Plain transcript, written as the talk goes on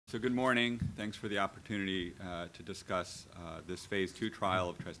So good morning. Thanks for the opportunity to discuss this phase 2 trial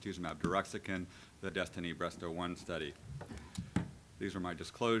of Trastuzumab deruxtecan, the DESTINY-Breast01 study. These are my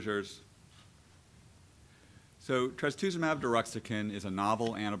disclosures. So Trastuzumab deruxtecan is a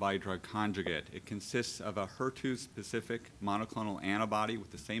novel antibody-drug conjugate. It consists of a HER2-specific monoclonal antibody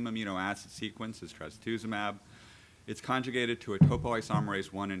with the same amino acid sequence as Trastuzumab. It's conjugated to a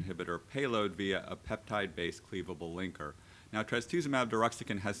topoisomerase I inhibitor payload via a peptide-based cleavable linker. Now, Trastuzumab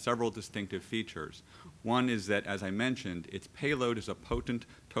deruxtecan has several distinctive features. One is that, as I mentioned, its payload is a potent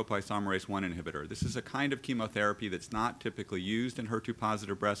topoisomerase I inhibitor. This is a kind of chemotherapy that's not typically used in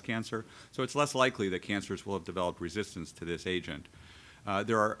HER2-positive breast cancer, so it's less likely that cancers will have developed resistance to this agent.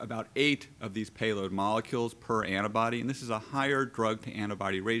 There are about 8 of these payload molecules per antibody, and this is a higher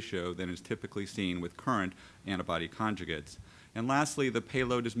drug-to-antibody ratio than is typically seen with current antibody conjugates. And lastly, the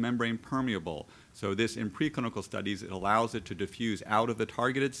payload is membrane permeable. So this, in preclinical studies, it allows it to diffuse out of the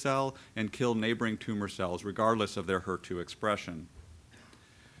targeted cell and kill neighboring tumor cells regardless of their HER2 expression.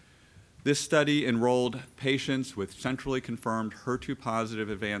 This study enrolled patients with centrally confirmed HER2-positive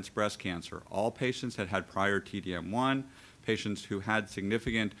advanced breast cancer. All patients had had prior T-DM1. Patients who had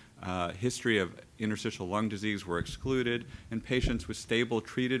significant history of interstitial lung disease were excluded, and patients with stable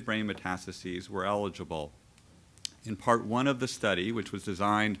treated brain metastases were eligible. In part 1 of the study, which was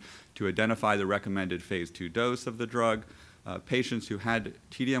designed to identify the recommended phase 2 dose of the drug, patients who had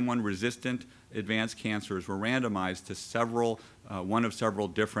T-DM1 resistant advanced cancers were randomized to one of several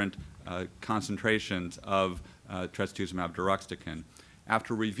different concentrations of Trastuzumab deruxtecan.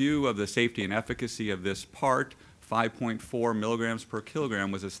 After review of the safety and efficacy of this part, 5.4 milligrams per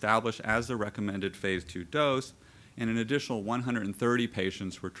kilogram was established as the recommended phase 2 dose, and an additional 130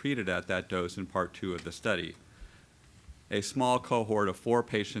 patients were treated at that dose in part 2 of the study. A small cohort of 4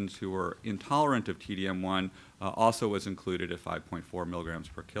 patients who were intolerant of T-DM1 also was included at 5.4 milligrams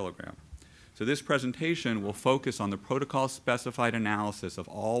per kilogram. So this presentation will focus on the protocol-specified analysis of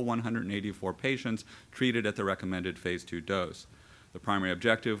all 184 patients treated at the recommended phase 2 dose. The primary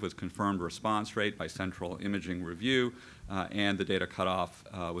objective was confirmed response rate by central imaging review, and the data cutoff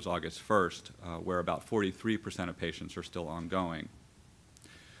was August 1st, where about 43% of patients are still ongoing.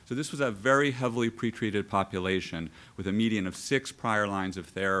 So this was a very heavily pretreated population with a median of 6 prior lines of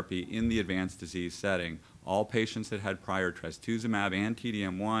therapy in the advanced disease setting. All patients that had prior Trastuzumab and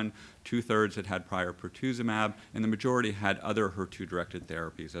T-DM1, 2/3 had had prior pertuzumab, and the majority had other HER2-directed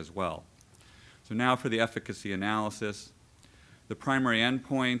therapies as well. So now for the efficacy analysis. The primary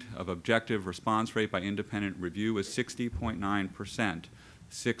endpoint of objective response rate by independent review was 60.9%.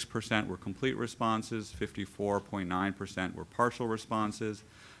 6% were complete responses, 54.9% were partial responses.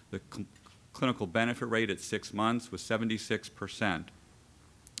 The clinical benefit rate at 6 months was 76%.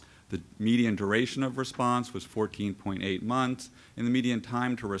 The median duration of response was 14.8 months, and the median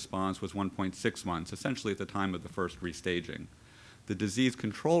time to response was 1.6 months, essentially at the time of the first restaging. The disease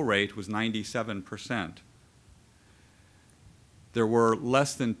control rate was 97%. There were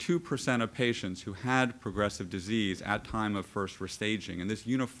less than 2% of patients who had progressive disease at time of first restaging, and this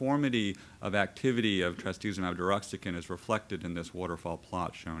uniformity of activity of Trastuzumab deruxtecan is reflected in this waterfall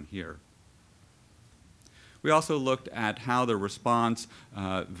plot shown here. We also looked at how the response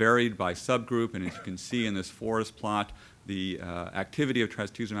varied by subgroup, and as you can see in this forest plot, the activity of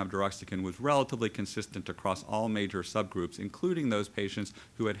Trastuzumab deruxtecan was relatively consistent across all major subgroups, including those patients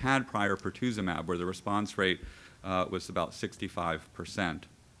who had had prior pertuzumab, where the response rate was about 65%.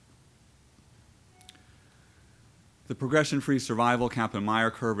 The progression-free survival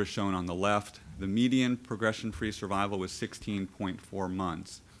Kaplan-Meier curve is shown on the left. The median progression-free survival was 16.4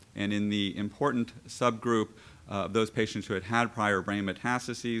 months. And in the important subgroup of those patients who had had prior brain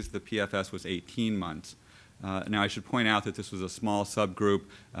metastases, the PFS was 18 months. Now, I should point out that this was a small subgroup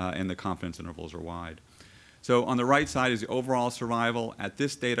and the confidence intervals are wide. So on the right side is the overall survival. At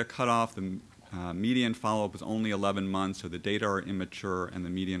this data cutoff, the median follow-up was only 11 months, so the data are immature and the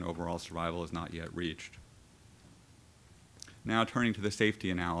median overall survival is not yet reached. Now turning to the safety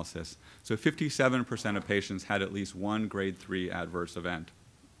analysis. So 57% of patients had at least one grade 3 adverse event.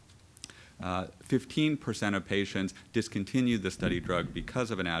 15% of patients discontinued the study drug because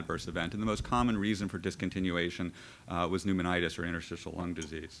of an adverse event, and the most common reason for discontinuation was pneumonitis or interstitial lung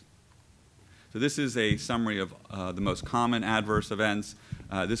disease. So this is a summary of the most common adverse events.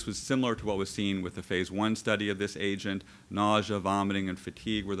 This was similar to what was seen with the phase 1 study of this agent. Nausea, vomiting, and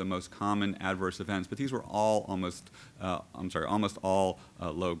fatigue were the most common adverse events, but these were all almost all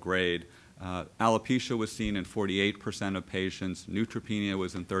low grade. Alopecia was seen in 48% of patients. Neutropenia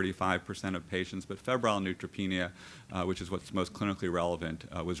was in 35% of patients, but febrile neutropenia, which is what's most clinically relevant,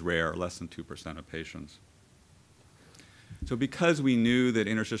 was rare, less than 2% of patients. So because we knew that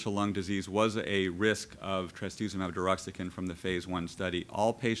interstitial lung disease was a risk of trastuzumab deruxtecan from the phase 1 study,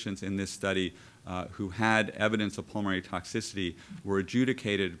 all patients in this study who had evidence of pulmonary toxicity were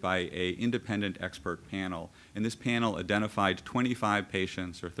adjudicated by an independent expert panel. And this panel identified 25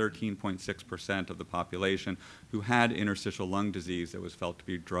 patients, or 13.6% of the population, who had interstitial lung disease that was felt to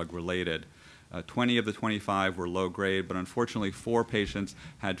be drug-related. 20 of the 25 were low grade, but unfortunately 4 patients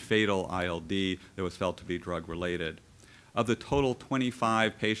had fatal ILD that was felt to be drug-related. Of the total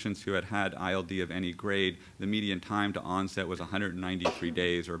 25 patients who had had ILD of any grade, the median time to onset was 193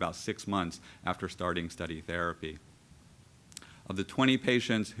 days, or about 6 months after starting study therapy. Of the 20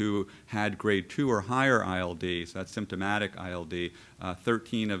 patients who had grade 2 or higher ILD, so that's symptomatic ILD,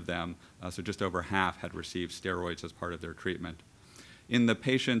 13 of them, so just over half, had received steroids as part of their treatment. In the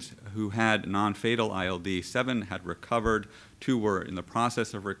patients who had non-fatal ILD, 7 had recovered, 2 were in the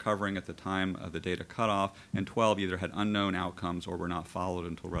process of recovering at the time of the data cutoff, and 12 either had unknown outcomes or were not followed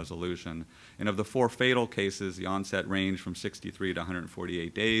until resolution. And of the 4 fatal cases, the onset ranged from 63 to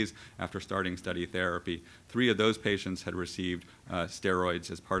 148 days after starting study therapy. 3 of those patients had received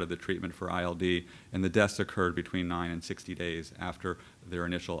steroids as part of the treatment for ILD, and the deaths occurred between 9 and 60 days after their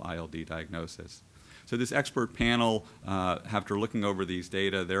initial ILD diagnosis. So this expert panel, after looking over these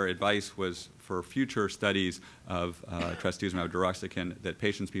data, their advice was for future studies of trastuzumab deruxtecan that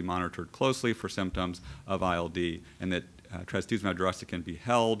patients be monitored closely for symptoms of ILD, and that trastuzumab deruxtecan be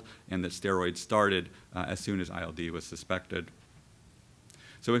held, and that steroids started as soon as ILD was suspected.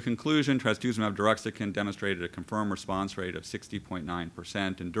 So in conclusion, trastuzumab deruxtecan demonstrated a confirmed response rate of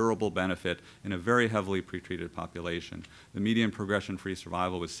 60.9% and durable benefit in a very heavily pretreated population. The median progression-free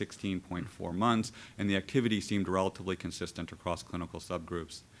survival was 16.4 months, and the activity seemed relatively consistent across clinical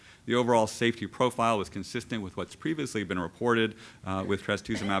subgroups. The overall safety profile was consistent with what's previously been reported with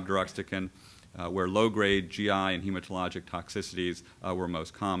trastuzumab deruxtecan, where low-grade GI and hematologic toxicities were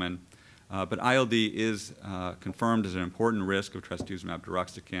most common. But ILD is confirmed as an important risk of trastuzumab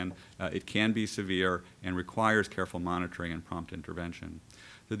deruxtecan. It can be severe and requires careful monitoring and prompt intervention.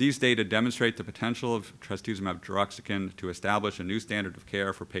 So these data demonstrate the potential of trastuzumab deruxtecan to establish a new standard of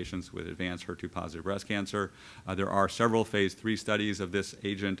care for patients with advanced HER2-positive breast cancer. There are several phase 3 studies of this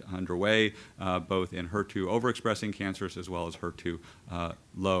agent underway, both in HER2 overexpressing cancers as well as HER2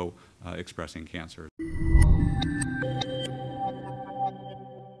 low expressing cancers.